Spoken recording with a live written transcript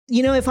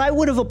if I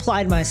would have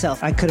applied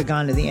myself, I could have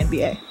gone to the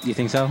NBA. You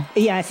think so?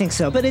 Yeah, I think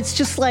so. But it's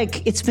just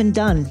like, it's been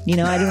done.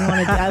 I didn't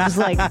want to, I was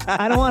like,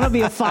 I don't want to be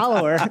a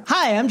follower.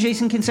 Hi, I'm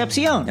Jason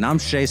Concepcion. And I'm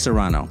Shea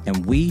Serrano.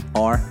 And we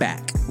are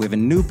back. We have a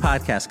new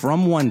podcast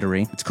from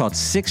Wondery. It's called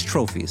Six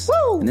Trophies.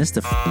 Woo! And it's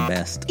the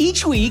best.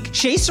 Each week,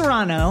 Shea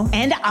Serrano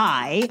and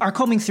I are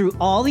combing through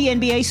all the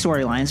NBA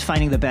storylines,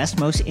 finding the best,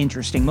 most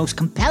interesting, most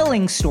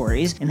compelling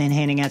stories, and then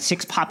handing out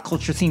 6 pop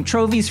culture themed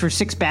trophies for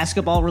 6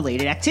 basketball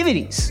related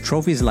activities.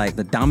 Trophies like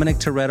the Dominic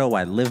Toretto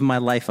I Live My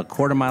Life a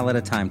Quarter Mile at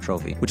a Time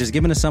trophy, which is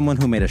given to someone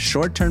who made a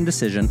short-term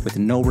decision with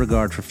no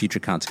regard for future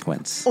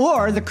consequence.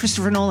 Or the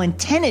Christopher Nolan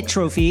Tenet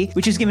trophy,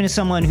 which is given to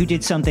someone who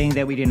did something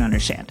that we didn't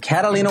understand.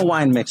 Catalina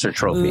Wine Mixer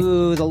trophy.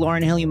 Ooh, the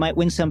Lauryn Hill, you might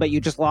win some, but you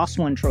just lost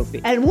one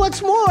trophy. And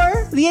what's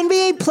more, the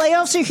NBA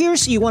playoffs are here,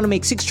 so you want to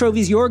make 6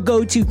 Trophies your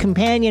go-to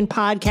companion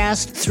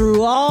podcast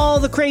through all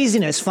the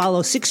craziness.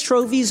 Follow 6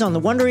 Trophies on the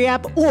Wondery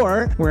app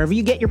or wherever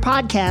you get your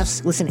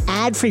podcasts. Listen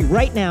ad-free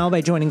right now by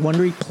joining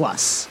Wondery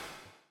Plus.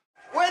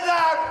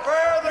 Without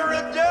further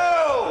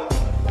ado,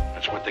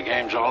 that's what the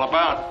game's all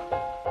about.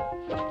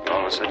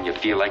 All of a sudden you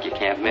feel like you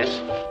can't miss.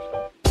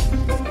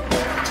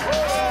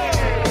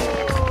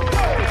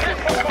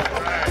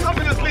 I'm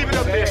just leave it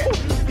up there.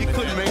 You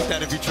couldn't make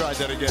that if you tried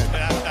that again.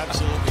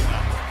 Absolutely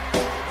not.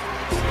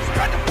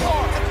 Spread the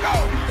floor. Let's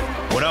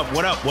go.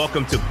 What up?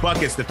 Welcome to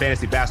Buckets, the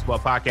fantasy basketball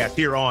podcast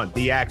here on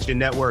the Action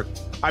Network.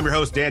 I'm your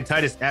host, Dan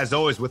Titus, as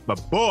always, with my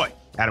boy,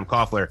 Adam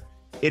Koffler.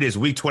 It is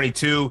week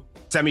 22,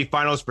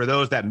 semifinals for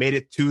those that made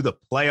it to the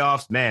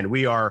playoffs. Man,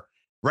 we are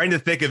right in the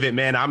thick of it,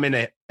 man. I'm in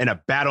a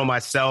battle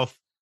myself.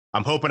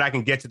 I'm hoping I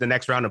can get to the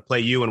next round and play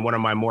you in one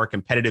of my more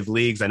competitive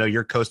leagues. I know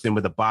you're coasting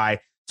with a bye.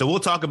 So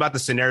we'll talk about the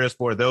scenarios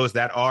for those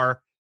that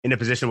are in a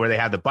position where they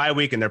have the bye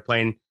week and they're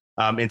playing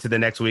into the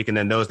next week. And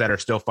then those that are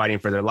still fighting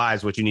for their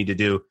lives, what you need to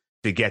do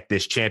to get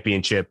this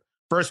championship.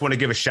 First, want to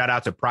give a shout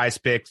out to Prize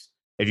Picks.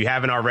 If you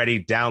haven't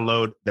already,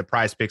 download the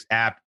Prize Picks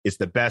app. It's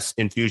the best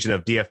infusion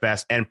of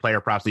DFS and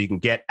player props that you can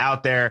get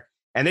out there.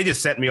 And they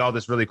just sent me all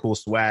this really cool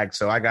swag.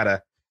 So I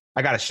gotta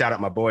shout out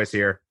my boys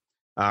here.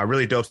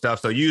 Really dope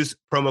stuff. So use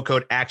promo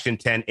code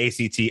ACTION10,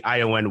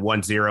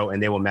 ACTION10,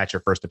 and they will match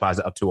your first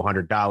deposit up to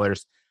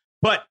 $100.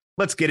 But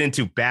let's get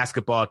into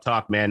basketball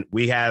talk, man.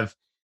 We have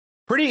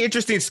pretty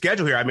interesting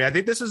schedule here. I mean, I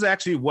think this is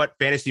actually what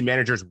fantasy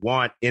managers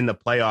want in the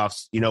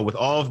playoffs, with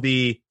all of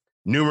the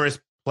numerous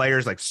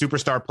players, like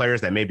superstar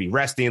players that may be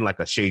resting, like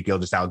a Shea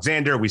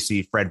Gilgeous-Alexander. We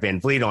see Fred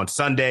VanVleet on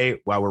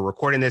Sunday. While we're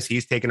recording this,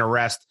 he's taking a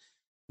rest.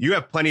 You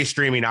have plenty of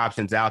streaming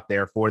options out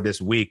there for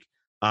this week.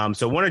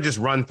 So I want to just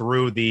run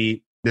through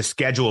the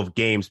schedule of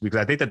games, because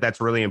I think that that's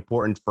really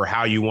important for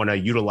how you want to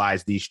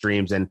utilize these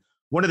streams. And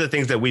one of the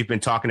things that we've been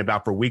talking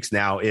about for weeks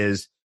now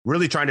is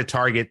really trying to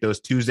target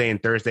those Tuesday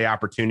and Thursday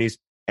opportunities,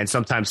 and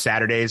sometimes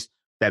Saturdays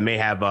that may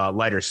have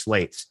lighter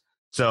slates.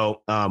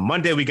 So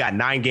Monday, we got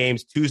 9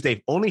 games.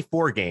 Tuesday, only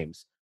 4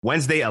 games.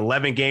 Wednesday,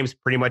 11 games.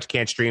 Pretty much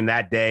can't stream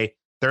that day.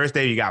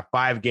 Thursday, you got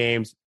 5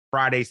 games.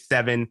 Friday,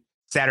 7.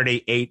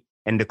 Saturday, 8.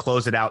 And to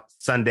close it out,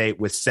 Sunday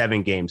with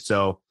 7 games.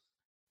 So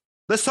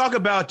let's talk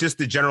about just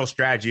the general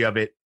strategy of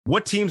it.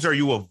 What teams are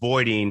you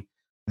avoiding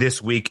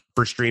this week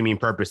for streaming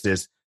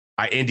purposes?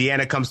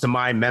 Indiana comes to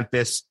mind,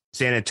 Memphis,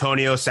 San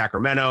Antonio,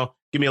 Sacramento.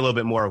 Give me a little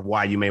bit more of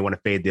why you may want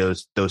to fade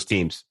those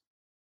teams.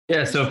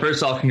 Yeah, so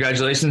first off,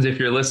 congratulations if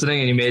you're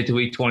listening and you made it to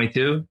week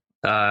 22.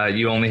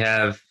 You only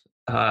have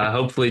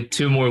hopefully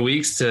 2 more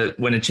weeks to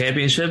win a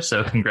championship,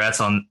 so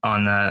congrats on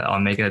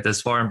making it this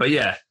far. But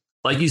yeah,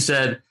 like you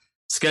said,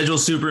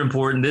 schedule's super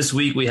important. This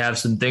week we have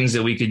some things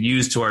that we could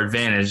use to our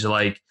advantage,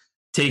 like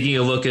taking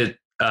a look at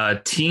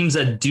teams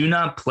that do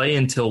not play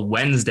until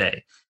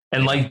Wednesday.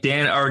 And like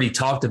Dan already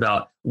talked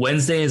about,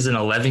 Wednesday is an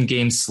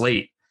 11-game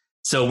slate.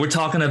 So we're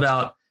talking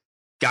about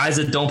guys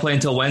that don't play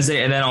until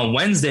Wednesday. And then on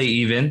Wednesday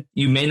even,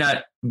 you may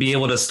not be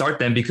able to start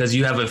them because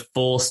you have a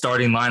full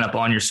starting lineup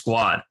on your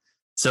squad.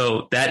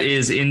 So that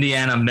is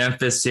Indiana,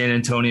 Memphis, San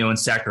Antonio, and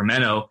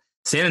Sacramento.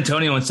 San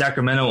Antonio and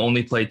Sacramento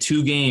only play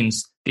 2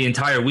 games the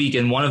entire week,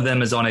 and one of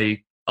them is on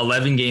a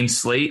 11-game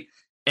slate.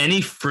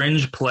 Any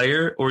fringe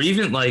player, or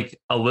even like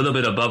a little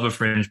bit above a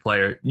fringe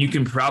player, you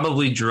can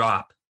probably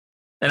drop.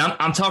 And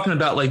I'm talking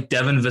about like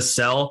Devin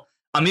Vassell.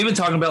 I'm even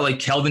talking about like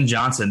Keldon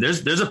Johnson.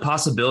 There's a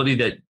possibility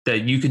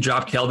that you could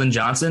drop Keldon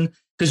Johnson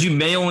because you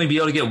may only be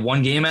able to get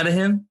 1 game out of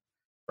him,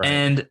 right,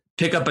 and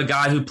pick up a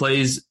guy who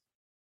plays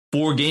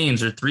 4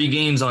 games or 3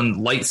 games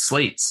on light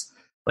slates.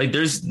 Like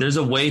there's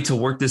a way to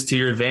work this to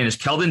your advantage.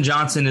 Keldon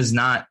Johnson is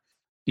not,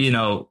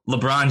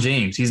 LeBron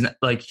James. He's not,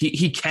 like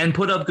he can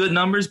put up good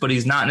numbers, but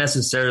he's not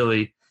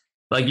necessarily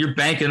like you're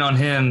banking on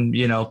him,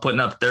 putting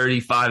up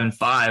 35 and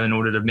 5 in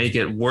order to make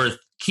it worth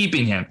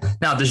keeping him.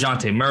 Now,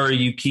 DeJounte Murray,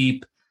 you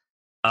keep,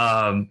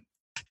 on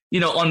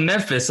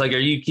Memphis, like,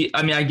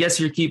 I guess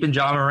you're keeping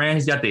John Morant.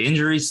 He's got the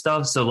injury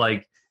stuff. So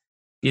like,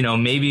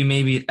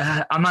 maybe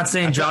I'm not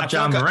saying drop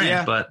John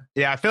Morant, but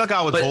I feel like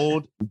I would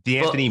hold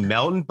D'Anthony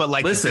Melton, but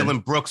like listen, the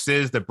Dylan Brooks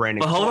is the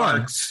Brandon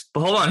Clarks.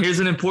 But hold on. Here's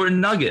an important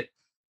nugget.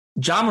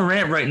 Ja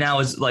Morant right now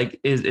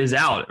is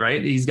out,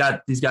 right? He's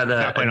got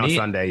Not playing on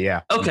Sunday,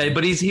 yeah. Okay,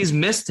 but he's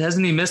missed.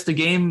 Hasn't he missed a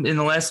game in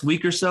the last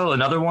week or so?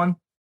 Another one?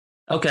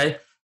 Okay,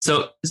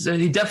 so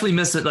he definitely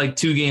missed it like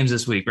 2 games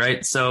this week,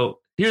 right? So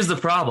here's the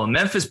problem: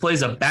 Memphis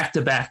plays a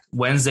back-to-back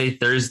Wednesday,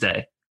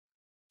 Thursday.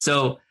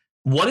 So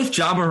what if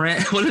Ja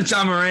Morant? What if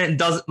Ja Morant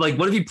does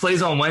what if he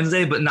plays on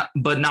Wednesday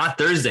but not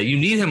Thursday? You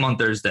need him on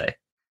Thursday.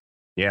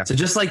 Yeah. So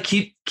just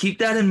keep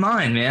that in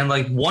mind, man.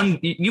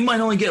 You might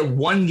only get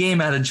 1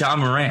 game out of Ja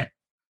Morant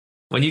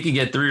when you can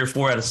get 3 or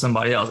 4 out of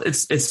somebody else.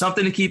 It's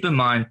something to keep in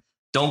mind.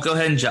 Don't go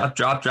ahead and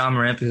drop Ja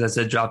Morant because I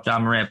said drop Ja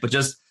Morant, but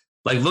just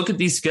look at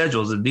these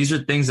schedules. And these are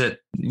things that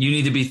you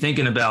need to be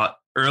thinking about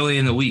early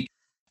in the week.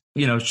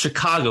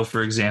 Chicago,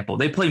 for example,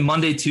 they play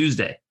Monday,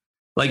 Tuesday.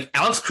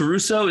 Alex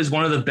Caruso is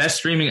one of the best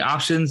streaming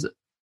options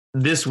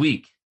this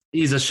week.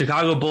 He's a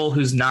Chicago Bull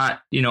who's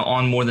not,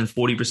 on more than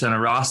 40%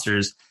 of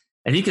rosters.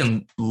 And he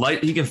can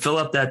fill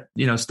up that,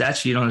 stat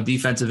sheet on the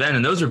defensive end.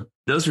 And those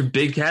are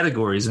big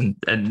categories. And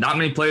not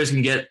many players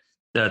can get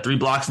 3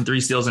 blocks and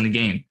 3 steals in a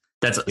game.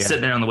 That's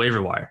sitting there on the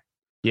waiver wire.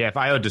 Yeah. If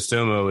Io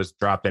DeSumo was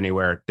dropped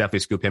anywhere, definitely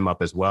scoop him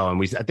up as well. And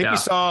we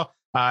saw,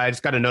 I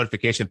just got a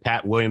notification.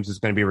 Pat Williams is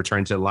going to be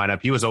returned to the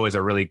lineup. He was always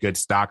a really good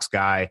stocks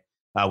guy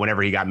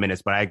whenever he got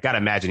minutes, but I got to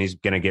imagine he's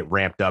going to get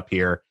ramped up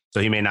here.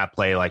 So he may not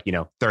play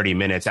 30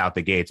 minutes out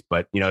the gates,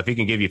 but if he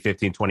can give you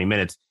 15, 20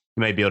 minutes,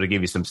 he might be able to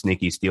give you some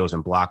sneaky steals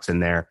and blocks in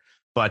there.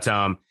 But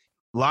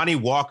Lonnie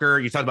Walker,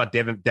 you talked about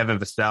Devin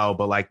Vassell,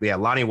 but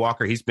Lonnie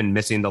Walker, he's been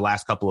missing the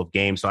last couple of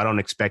games, so I don't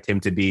expect him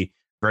to be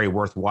very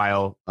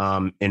worthwhile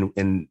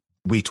in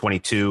week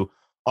 22.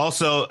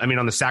 Also,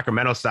 on the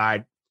Sacramento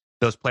side,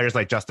 those players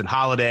like Justin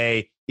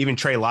Holiday, even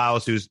Trey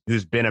Lyles,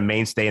 who's been a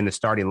mainstay in the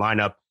starting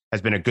lineup,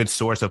 has been a good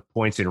source of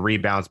points and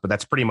rebounds, but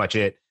that's pretty much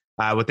it.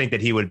 I would think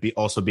that he would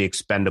also be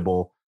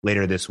expendable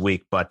later this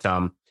week, but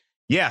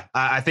yeah,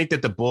 I think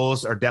that the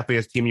Bulls are definitely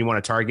a team you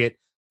want to target.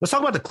 Let's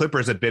talk about the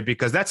Clippers a bit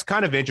because that's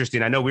kind of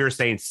interesting. I know we were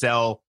saying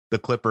sell the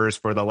Clippers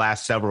for the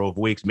last several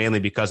weeks, mainly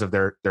because of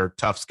their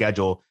tough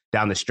schedule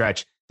down the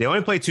stretch. They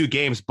only play 2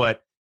 games,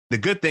 but the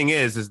good thing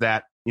is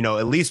that,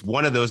 at least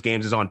one of those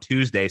games is on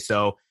Tuesday.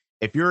 So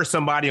if you're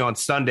somebody on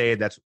Sunday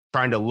that's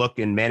trying to look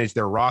and manage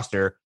their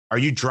roster, are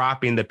you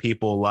dropping the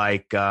people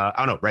like,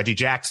 Reggie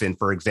Jackson,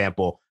 for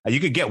example? You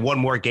could get one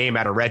more game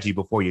out of Reggie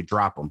before you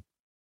drop him.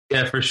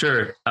 Yeah, for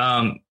sure.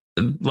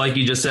 Like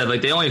you just said,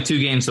 they only have 2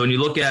 games. So when you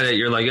look at it,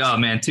 you're like, oh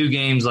man, 2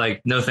 games,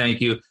 no,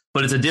 thank you.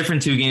 But it's a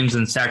different 2 games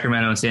than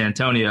Sacramento and San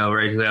Antonio,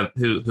 right?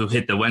 Who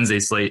hit the Wednesday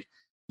slate.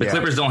 The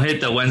Clippers don't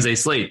hit the Wednesday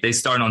slate. They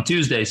start on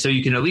Tuesday. So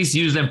you can at least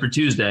use them for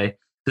Tuesday.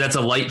 That's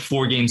a light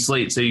 4-game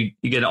slate. So you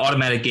get an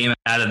automatic game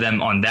out of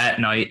them on that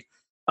night.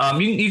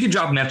 You can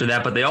drop them after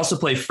that, but they also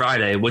play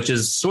Friday, which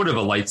is sort of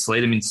a light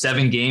slate.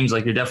 7 games,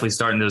 you're definitely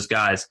starting those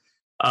guys.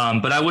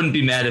 But I wouldn't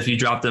be mad if you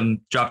drop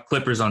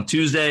Clippers on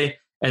Tuesday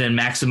and then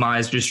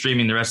maximize your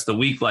streaming the rest of the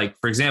week.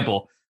 For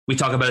example, we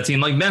talk about a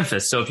team like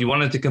Memphis. So if you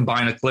wanted to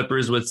combine a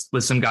Clippers with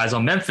some guys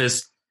on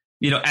Memphis,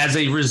 as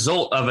a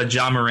result of a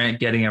Ja Morant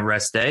getting a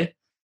rest day,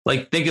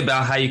 think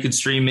about how you could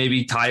stream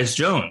maybe Tyus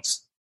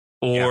Jones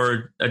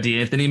or a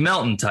DeAnthony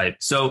Melton type.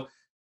 So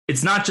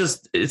it's not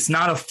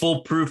a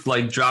foolproof,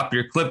 drop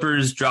your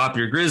Clippers, drop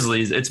your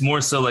Grizzlies. It's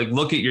more so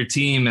look at your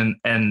team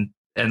and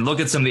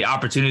look at some of the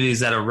opportunities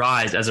that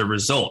arise as a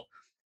result.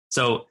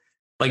 So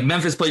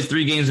Memphis plays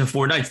 3 games in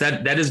 4 nights.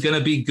 That is going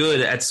to be good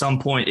at some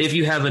point if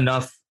you have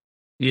enough,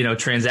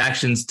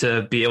 transactions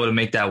to be able to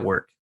make that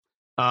work.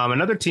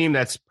 Another team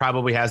that's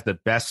probably has the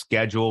best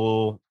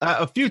schedule.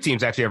 A few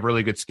teams actually have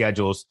really good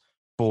schedules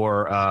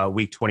for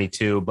week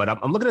 22, but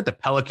I'm looking at the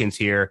Pelicans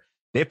here.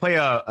 They play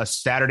a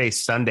Saturday,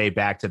 Sunday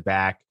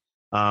back-to-back.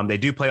 They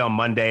do play on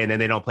Monday, and then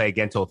they don't play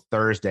again until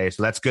Thursday.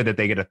 So that's good that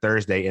they get a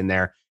Thursday in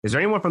there. Is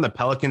there anyone from the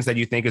Pelicans that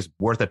you think is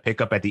worth a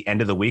pickup at the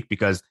end of the week?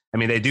 Because,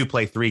 they do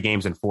play 3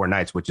 games in 4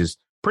 nights, which is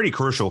pretty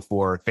crucial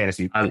for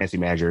fantasy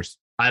managers.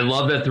 I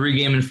love that 3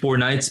 game in 4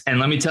 nights. And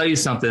let me tell you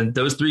something.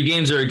 Those 3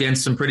 games are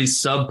against some pretty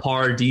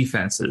subpar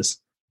defenses.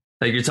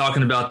 You're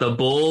talking about the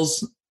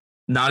Bulls,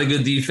 not a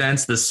good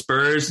defense. The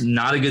Spurs,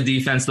 not a good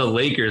defense. The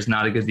Lakers,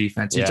 not a good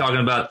defense. You're talking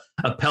about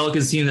a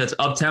Pelicans team that's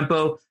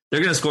up-tempo. They're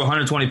going to score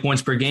 120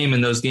 points per game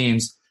in those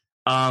games.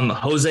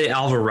 Jose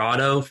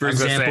Alvarado, for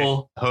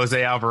example.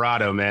 Jose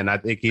Alvarado, man. I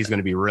think he's going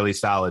to be really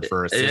solid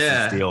for assists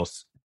and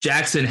steals.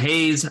 Jackson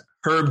Hayes,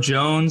 Herb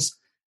Jones.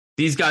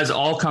 These guys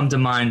all come to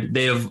mind.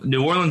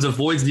 New Orleans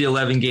avoids the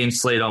 11-game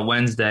slate on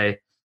Wednesday.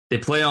 They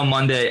play on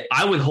Monday.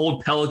 I would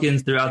hold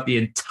Pelicans throughout the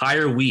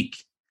entire week.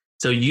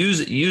 So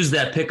use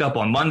that pickup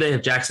on Monday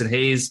if Jackson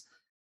Hayes,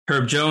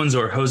 Herb Jones,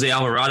 or Jose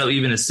Alvarado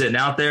even is sitting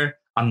out there.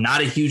 I'm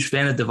not a huge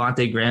fan of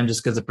Devontae Graham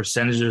just because the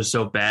percentages are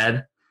so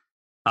bad.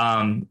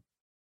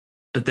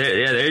 But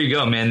there you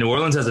go, man. New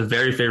Orleans has a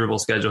very favorable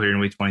schedule here in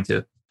week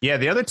 22. Yeah,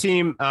 the other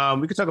team,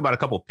 we could talk about a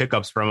couple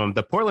pickups from them.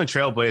 The Portland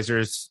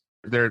Trailblazers,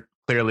 they're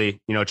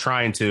clearly,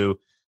 trying to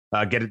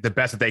get the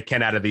best that they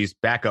can out of these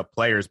backup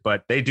players,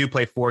 but they do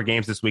play 4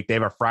 games this week. They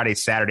have a Friday,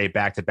 Saturday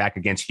back-to-back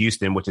against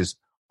Houston, which is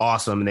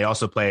awesome. And they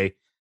also play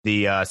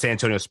the San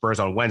Antonio Spurs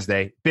on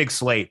Wednesday. Big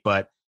slate,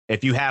 but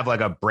if you have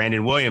like a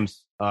Brandon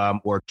Williams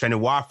or Trendon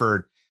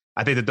Watford,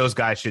 I think that those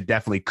guys should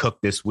definitely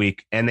cook this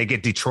week, and they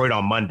get Detroit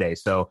on Monday.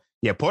 So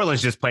yeah,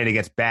 Portland's just playing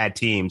against bad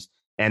teams,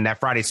 and that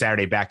Friday,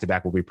 Saturday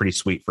back-to-back will be pretty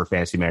sweet for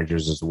fantasy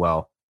managers as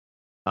well.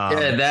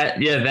 That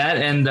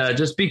and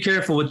just be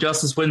careful with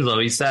Justice Winslow.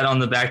 He sat on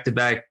the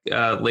back-to-back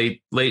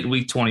late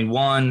week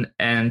 21,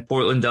 and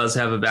Portland does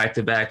have a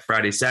back-to-back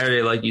Friday,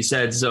 Saturday, like you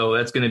said. So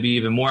that's going to be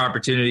even more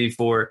opportunity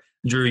for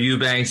Drew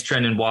Eubanks,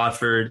 Trendon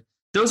Watford.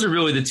 Those are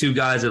really the two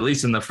guys, at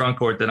least in the front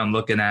court, that I'm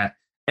looking at.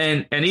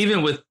 And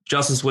even with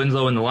Justice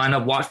Winslow in the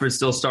lineup, Watford's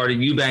still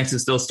starting, Eubanks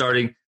is still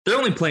starting. They're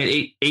only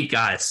playing eight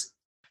guys.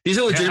 These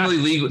are legitimately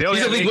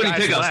league-winning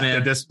pickups,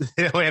 man.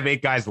 They only have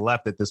 8 guys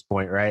left at this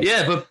point, right?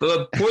 Yeah,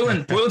 but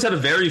Portland's had a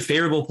very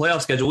favorable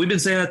playoff schedule. We've been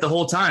saying that the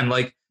whole time.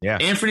 Like,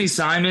 Anthony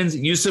Simons,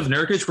 Yusuf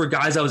Nurkic were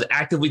guys I was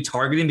actively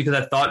targeting because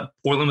I thought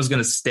Portland was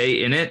going to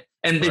stay in it.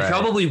 And they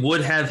probably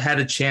would have had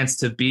a chance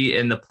to be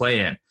in the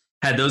play-in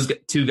had those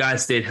two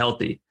guys stayed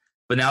healthy.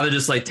 But now they're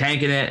just like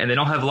tanking it, and they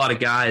don't have a lot of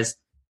guys.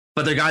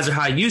 But their guys are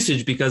high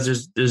usage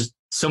because there's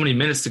so many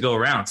minutes to go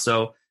around.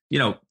 So,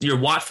 your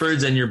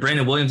Watfords and your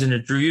Brandon Williams and your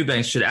Drew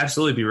Eubanks should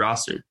absolutely be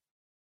rostered.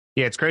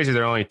 Yeah, it's crazy.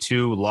 There are only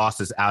 2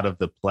 losses out of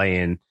the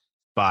play-in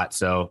spot.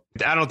 So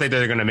I don't think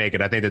they're going to make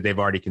it. I think that they've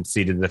already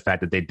conceded the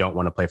fact that they don't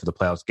want to play for the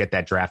playoffs, get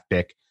that draft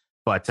pick.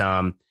 But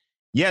and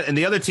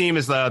the other team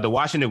is the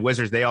Washington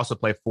Wizards. They also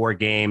play 4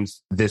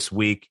 games this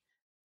week.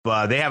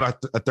 But they have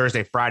a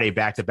Thursday, Friday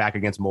back-to-back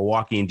against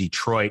Milwaukee and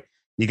Detroit.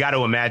 You got to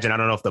imagine, I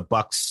don't know if the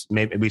Bucks,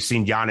 maybe we've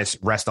seen Giannis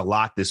rest a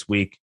lot this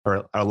week,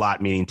 or a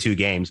lot meaning 2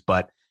 games,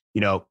 but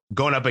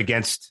going up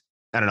against,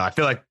 I don't know, I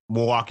feel like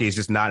Milwaukee is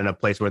just not in a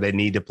place where they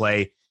need to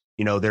play,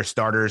 their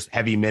starters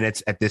heavy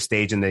minutes at this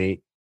stage in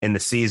the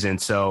season.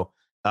 So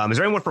is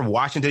there anyone from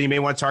Washington you may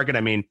want to target?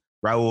 I mean,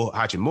 Raul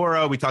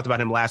Hachimura, we talked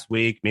about him last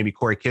week, maybe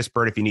Corey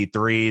Kispert if you need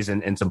threes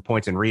and some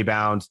points and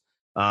rebounds.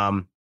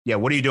 What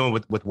are you doing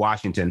with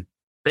Washington?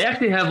 They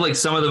actually have like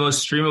some of the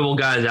most streamable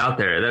guys out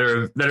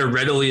there that are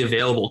readily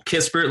available.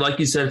 Kispert, like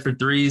you said, for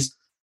threes.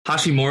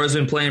 Hashimura's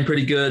been playing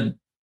pretty good.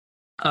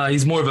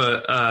 He's more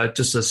of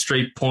just a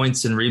straight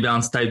points and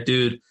rebounds type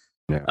dude.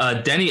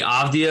 Yeah. Denny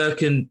Avdia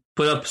can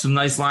put up some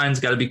nice lines.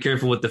 Got to be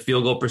careful with the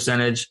field goal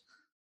percentage.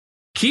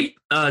 Keep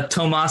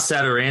Tomas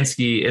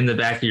Satoransky in the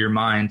back of your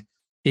mind.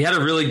 He had a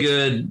really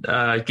good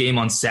game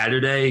on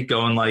Saturday,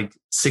 going like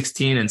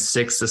 16 and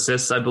 6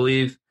 assists, I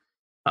believe.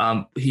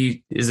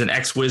 He is an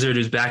ex-Wizard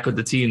who's back with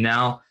the team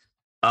now.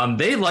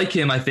 They like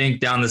him, I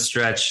think, down the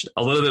stretch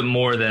a little bit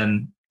more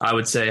than I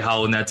would say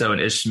Howell Neto and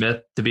Ish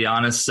Smith, to be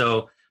honest.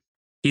 So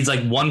he's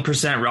like 1%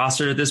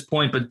 rostered at this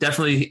point, but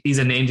definitely he's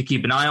a name to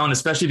keep an eye on,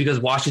 especially because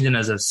Washington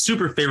has a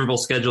super favorable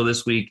schedule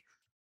this week.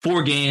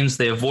 4 games.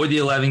 They avoid the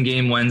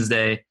 11-game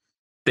Wednesday.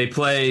 They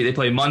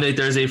play Monday,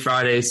 Thursday,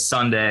 Friday,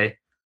 Sunday.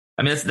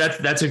 I mean,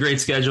 that's a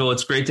great schedule.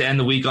 It's great to end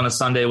the week on a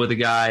Sunday with a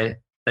guy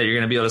that you're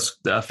going to be able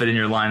to fit in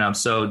your lineup.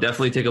 So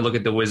definitely take a look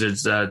at the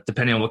Wizards,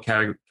 depending on what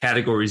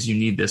categories you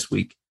need this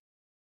week.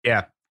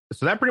 Yeah.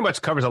 So that pretty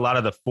much covers a lot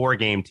of the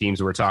 4-game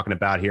teams we're talking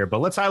about here. But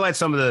let's highlight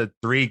some of the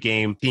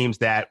 3-game teams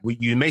that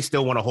you may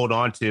still want to hold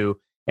on to.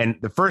 And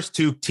the first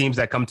 2 teams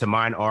that come to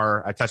mind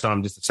are, I touched on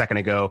them just a second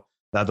ago,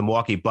 the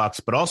Milwaukee Bucks,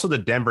 but also the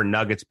Denver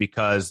Nuggets,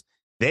 because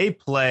they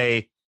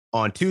play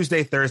on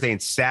Tuesday, Thursday,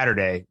 and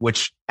Saturday,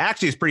 which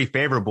actually is pretty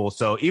favorable.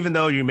 So even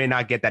though you may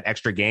not get that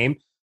extra game,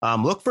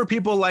 look for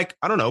people like,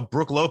 I don't know,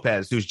 Brook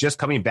Lopez, who's just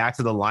coming back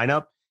to the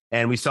lineup.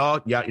 And we saw,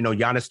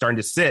 Giannis starting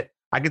to sit.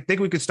 I could think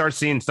we could start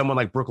seeing someone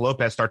like Brook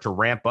Lopez start to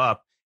ramp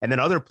up. And then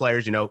other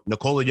players,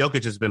 Nikola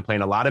Jokic has been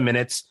playing a lot of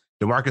minutes.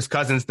 DeMarcus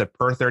Cousins, the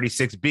per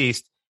 36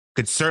 beast,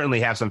 could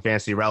certainly have some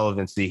fantasy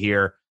relevancy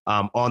here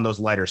on those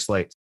lighter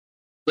slates.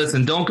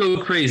 Listen, don't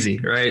go crazy,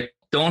 right?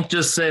 Don't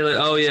just say like,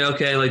 oh yeah,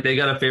 okay, like they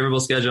got a favorable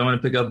schedule, I'm going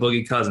to pick up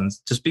Boogie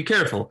Cousins. Just be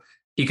careful.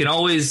 He can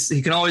always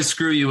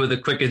screw you with a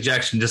quick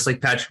ejection, just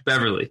like Patrick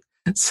Beverley.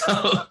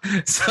 So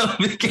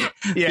be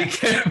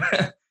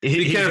careful.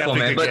 Be careful,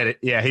 man. But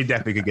he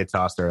definitely could get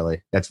tossed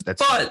early. That's.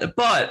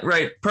 But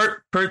right,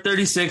 per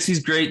 36,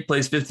 he's great.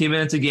 Plays 15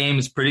 minutes a game.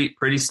 Is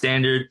pretty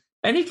standard,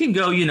 and he can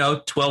go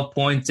 12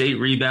 points, 8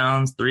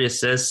 rebounds, 3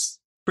 assists,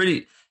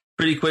 pretty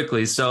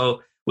quickly.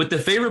 So with the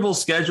favorable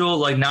schedule,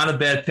 like not a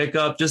bad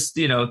pickup. Just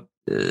take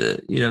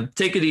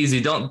it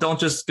easy. Don't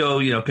just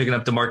go picking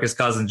up DeMarcus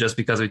Cousins just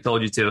because we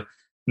told you to.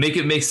 Make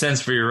it make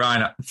sense for your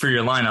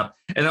lineup.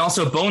 And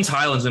also Bones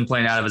Highland's been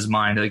playing out of his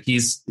mind. Like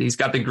he's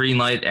got the green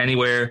light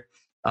anywhere.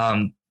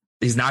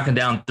 He's knocking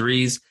down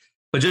threes,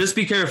 but just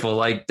be careful.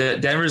 Like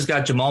Denver's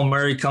got Jamal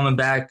Murray coming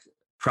back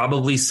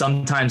probably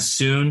sometime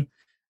soon.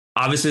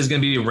 Obviously there's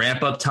going to be a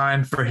ramp up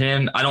time for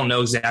him. I don't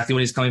know exactly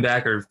when he's coming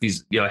back or if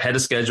he's ahead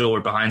of schedule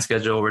or behind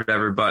schedule or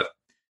whatever, but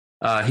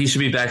he should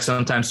be back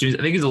sometime soon.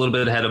 I think he's a little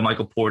bit ahead of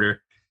Michael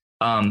Porter.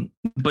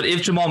 But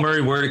if Jamal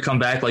Murray were to come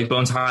back, like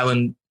Bones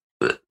Highland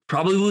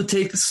probably would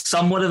take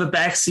somewhat of a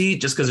back seat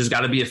just because there's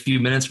got to be a few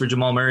minutes for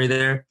Jamal Murray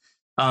there.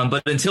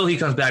 But until he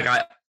comes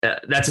back,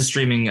 that's a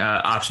streaming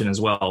option as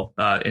well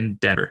in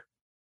Denver.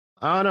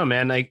 I don't know,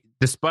 man. Like,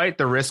 despite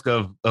the risk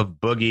of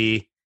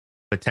Boogie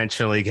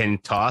potentially getting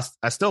tossed.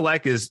 I still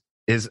like his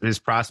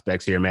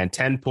prospects here, man.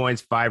 10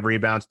 points, 5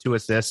 rebounds, 2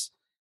 assists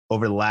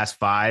over the last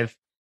 5.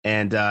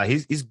 And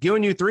he's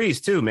giving you threes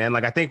too, man.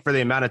 Like, I think for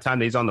the amount of time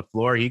that he's on the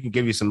floor, he can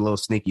give you some little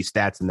sneaky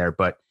stats in there.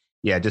 But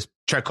yeah, just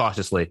tread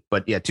cautiously.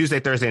 But yeah, Tuesday,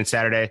 Thursday, and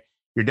Saturday,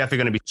 you're definitely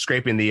going to be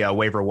scraping the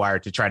waiver wire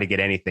to try to get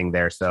anything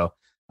there. So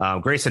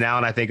Grayson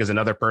Allen, I think, is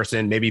another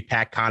person. Maybe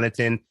Pat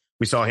Connaughton.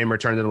 We saw him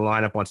return to the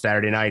lineup on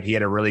Saturday night. He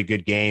had a really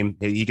good game.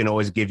 He can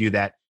always give you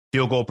that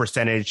field goal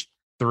percentage,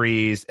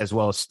 threes, as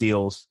well as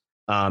steals,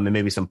 and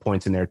maybe some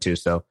points in there too.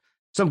 So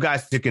some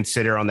guys to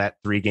consider on that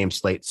 3-game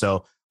slate.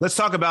 So let's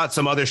talk about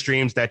some other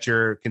streams that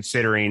you're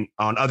considering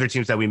on other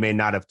teams that we may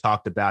not have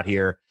talked about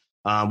here.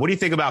 What do you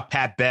think about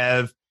Pat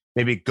Bev,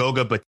 maybe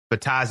Goga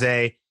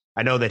Bataze?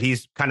 I know that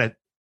he's kind of,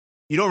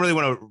 you don't really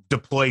want to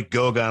deploy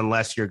Goga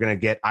unless you're going to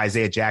get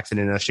Isaiah Jackson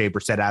and O'Shea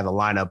Brissett out of the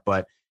lineup.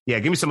 But yeah,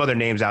 give me some other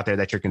names out there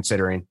that you're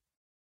considering.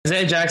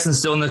 Isaiah Jackson's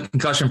still in the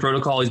concussion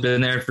protocol. He's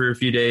been there for a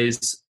few days.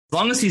 As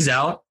long as he's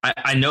out,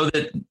 I know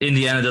that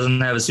Indiana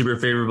doesn't have a super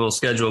favorable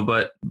schedule,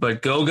 but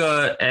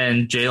Goga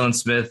and Jalen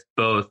Smith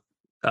both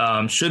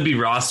should be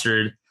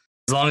rostered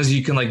as long as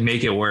you can like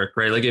make it work,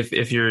 right? Like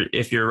if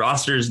your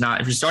roster is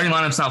not, if your starting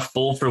lineup's not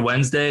full for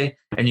Wednesday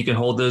and you can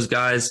hold those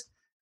guys,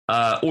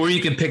 or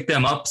you can pick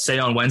them up, say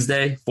on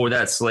Wednesday for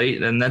that slate,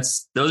 then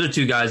those are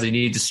 2 guys that you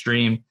need to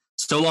stream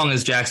so long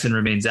as Jackson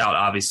remains out,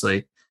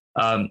 obviously.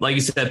 Like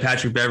you said,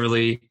 Patrick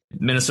Beverly,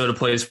 Minnesota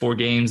plays 4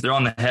 games. They're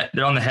on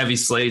the heavy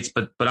slates,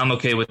 but I'm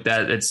okay with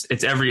that.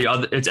 It's every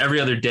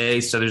other day,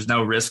 so there's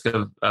no risk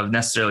of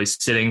necessarily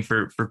sitting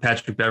for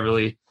Patrick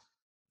Beverly.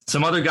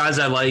 Some other guys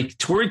I like,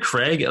 Torrey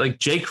Craig, like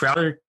Jay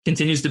Crowder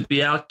continues to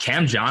be out.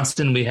 Cam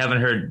Johnston, we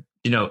haven't heard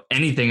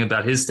anything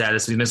about his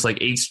status. He missed like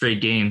 8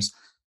 straight games.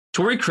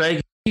 Torrey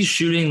Craig, he's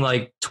shooting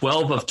like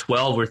 12 of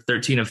 12 or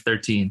 13 of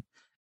 13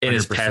 in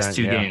his past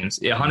 2 games.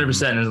 Yeah,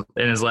 100%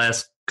 in his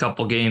last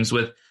couple games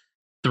with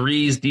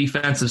threes,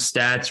 defensive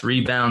stats,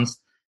 rebounds.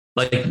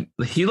 Like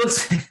he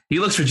looks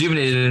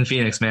rejuvenated in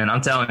Phoenix, man.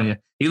 I'm telling you,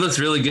 he looks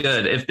really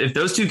good. If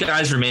those 2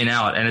 guys remain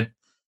out, and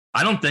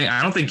I don't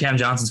think Cam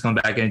Johnson's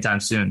coming back anytime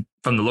soon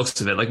from the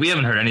looks of it. Like we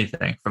haven't heard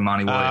anything from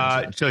Monty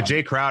Williams. So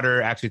Jay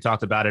Crowder actually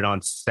talked about it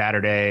on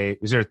Saturday.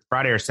 Was there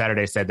Friday or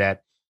Saturday? Said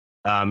that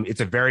it's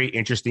a very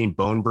interesting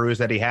bone bruise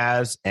that he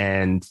has,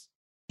 and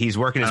he's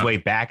working his way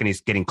back and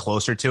he's getting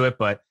closer to it,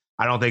 but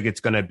I don't think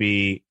it's going to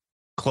be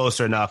close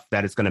enough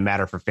that it's going to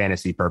matter for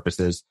fantasy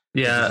purposes.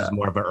 Yeah. This is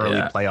more of an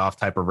early playoff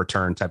type of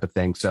return type of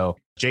thing. So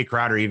Jay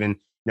Crowder, even,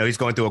 he's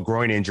going through a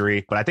groin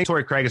injury, but I think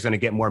Torrey Craig is going to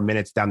get more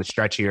minutes down the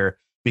stretch here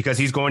because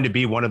he's going to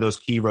be one of those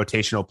key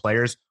rotational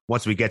players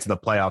once we get to the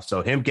playoffs.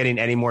 So him getting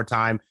any more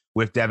time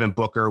with Devin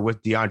Booker,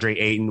 with DeAndre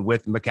Ayton,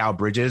 with Mikal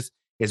Bridges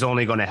is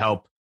only going to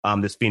help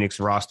this Phoenix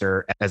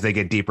roster as they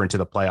get deeper into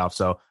the playoffs.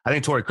 So I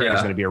think Torrey Craig is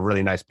going to be a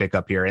really nice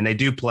pickup here. And they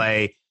do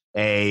play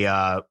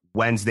a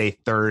Wednesday,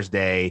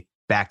 Thursday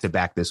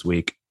back-to-back this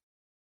week.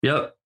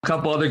 Yep. A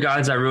couple other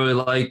guys I really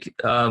like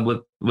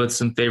with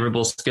some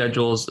favorable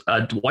schedules.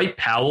 Dwight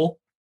Powell.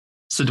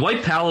 So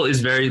Dwight Powell is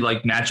very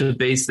like matchup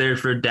based there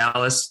for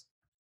Dallas.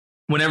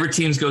 Whenever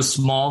teams go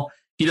small,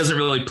 he doesn't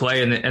really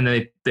play, and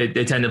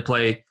they tend to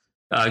play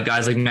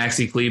guys like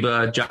Maxi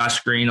Kleba, Josh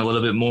Green a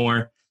little bit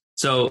more.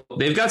 So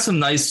they've got some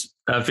nice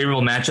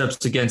favorable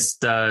matchups against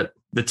the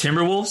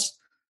Timberwolves,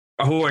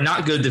 who are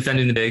not good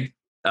defending the big.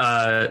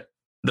 The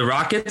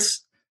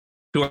Rockets,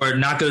 who are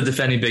not good at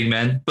defending big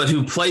men, but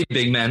who play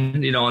big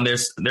men, on their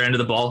end of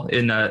the ball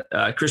in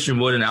Christian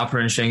Wood and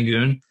Alperen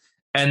Şengün.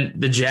 And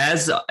the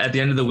Jazz at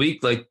the end of the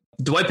week, like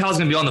Dwight Powell's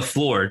going to be on the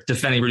floor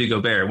defending Rudy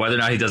Gobert. Whether or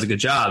not he does a good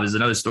job is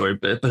another story,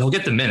 but he'll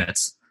get the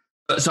minutes.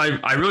 So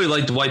I really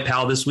like Dwight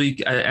Powell this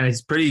week, and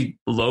he's pretty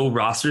low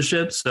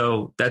rostership.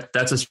 So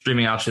that's a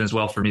streaming option as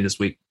well for me this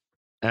week.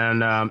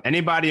 And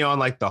anybody on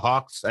like the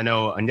Hawks, I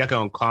know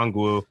Onyeka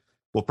Okongwu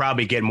will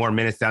probably get more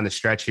minutes down the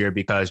stretch here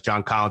because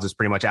John Collins is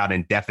pretty much out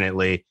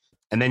indefinitely.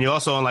 And then you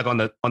also on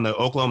the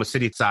Oklahoma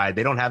City side,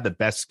 they don't have the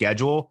best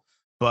schedule,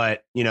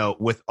 but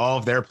with all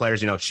of their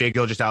players, Shai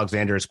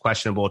Gilgeous-Alexander is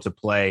questionable to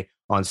play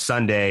on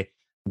Sunday.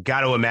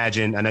 Got to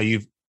imagine, I know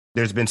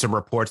there's been some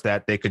reports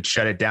that they could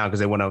shut it down because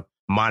they want to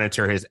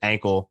monitor his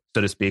ankle,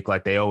 so to speak,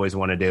 like they always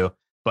want to do.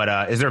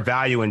 But is there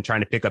value in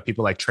trying to pick up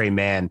people like Trey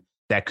Mann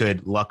that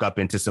could luck up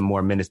into some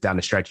more minutes down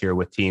the stretch here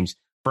with teams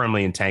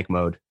firmly in tank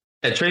mode?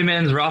 Yeah, Trey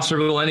Mann's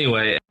rosterable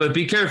anyway, but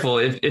be careful.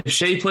 If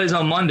Shea plays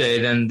on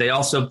Monday, then they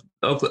also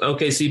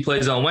OKC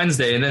plays on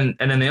Wednesday, and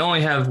then they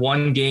only have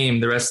one game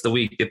the rest of the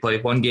week. They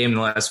play one game in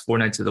the last 4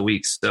 nights of the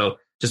week. So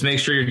just make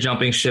sure you're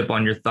jumping ship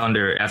on your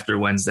Thunder after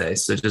Wednesday.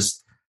 So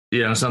just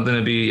something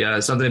to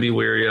be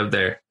wary of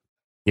there.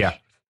 Yeah.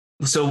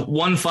 So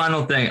one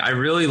final thing, I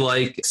really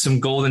like some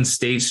Golden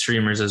State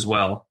streamers as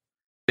well.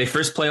 They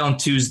first play on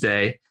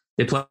Tuesday,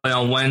 they play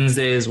on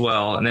Wednesday as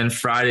well, and then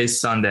Friday,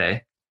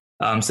 Sunday.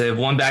 So they have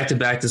one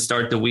back-to-back to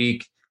start the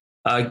week.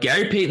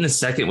 Gary Payton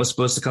II was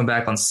supposed to come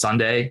back on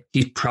Sunday.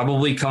 He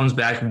probably comes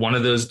back one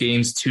of those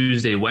games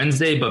Tuesday,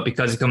 Wednesday, but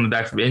because he's coming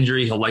back from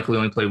injury, he'll likely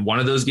only play one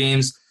of those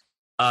games.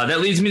 That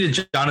leads me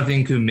to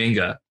Jonathan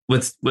Kuminga,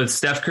 with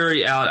Steph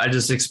Curry out, I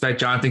just expect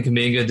Jonathan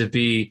Kuminga to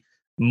be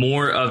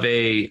more of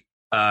a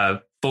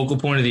focal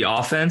point of the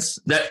offense.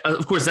 That,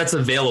 of course, that's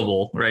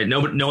available, right?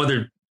 No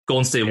other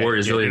Golden State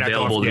Warriors really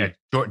available.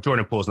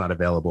 Jordan Poole's not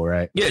available,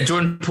 right? Yeah,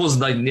 Jordan Poole's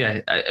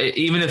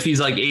even if he's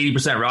like 80%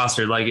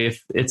 rostered, like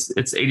if it's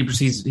 80%,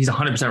 he's 100%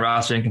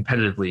 rostered in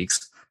competitive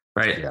leagues,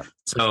 right? Yeah.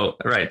 So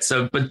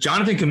but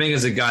Jonathan Kuminga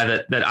is a guy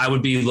that I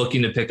would be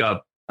looking to pick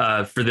up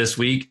for this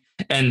week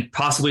and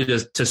possibly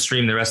to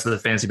stream the rest of the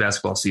fantasy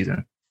basketball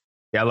season.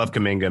 Yeah, I love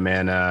Kuminga,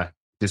 man.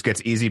 Just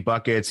gets easy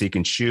buckets. He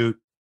can shoot.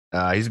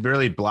 He's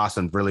really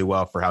blossomed really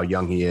well for how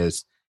young he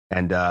is.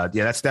 And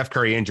that Steph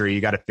Curry injury,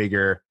 you got to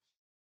figure.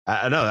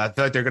 I don't know. I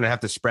feel like they're going to have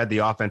to spread the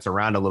offense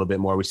around a little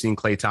bit more. We've seen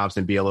Klay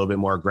Thompson be a little bit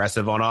more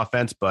aggressive on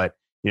offense, but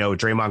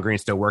Draymond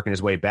Green's still working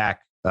his way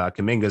back.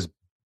 Kuminga's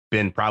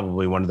been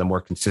probably one of the more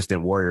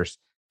consistent Warriors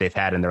they've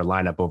had in their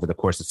lineup over the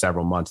course of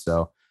several months.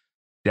 So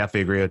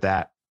definitely agree with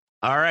that.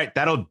 All right,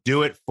 that'll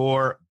do it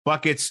for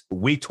Buckets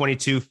Week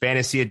 22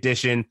 Fantasy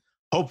Edition.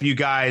 Hope you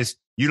guys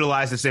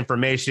utilize this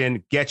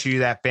information, get you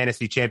that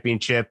fantasy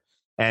championship,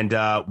 and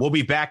we'll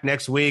be back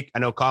next week. I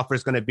know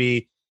Koffler's going to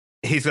be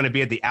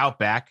at the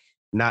Outback.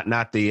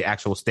 Not the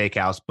actual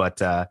steakhouse,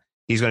 but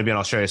he's going to be in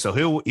Australia.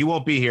 So he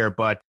won't be here,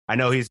 but I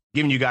know he's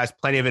giving you guys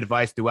plenty of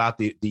advice throughout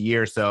the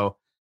year. So,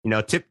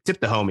 tip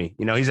the homie.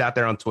 He's out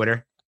there on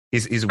Twitter.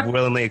 He's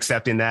willingly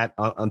accepting that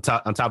on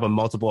top of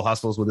multiple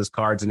hustles with his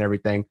cards and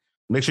everything.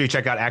 Make sure you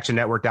check out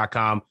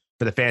actionnetwork.com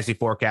for the fantasy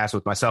forecast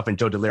with myself and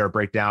Joe DeLira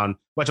breakdown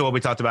much of what we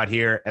talked about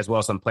here, as well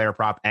as some player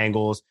prop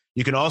angles.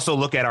 You can also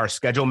look at our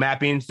schedule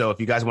mapping. So if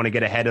you guys want to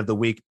get ahead of the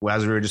week,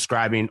 as we were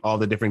describing all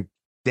the different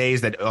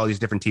days that all these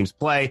different teams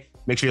play,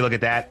 make sure you look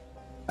at that.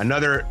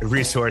 Another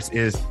resource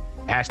is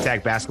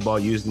 #basketball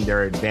using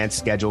their advanced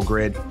schedule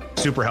grid.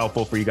 Super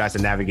helpful for you guys to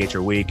navigate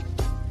your week.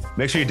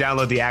 Make sure you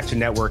download the Action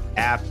Network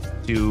app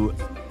to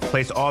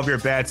place all of your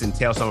bets and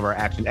tail some of our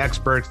action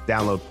experts.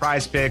 Download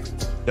Prize Picks.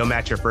 They'll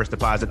match your first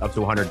deposit up to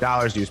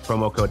 $100. Use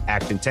promo code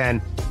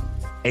ACTION10,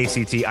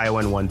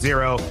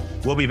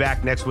 ACTION10. We'll be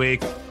back next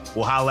week.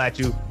 We'll holla at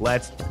you.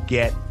 Let's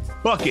get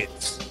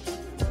buckets.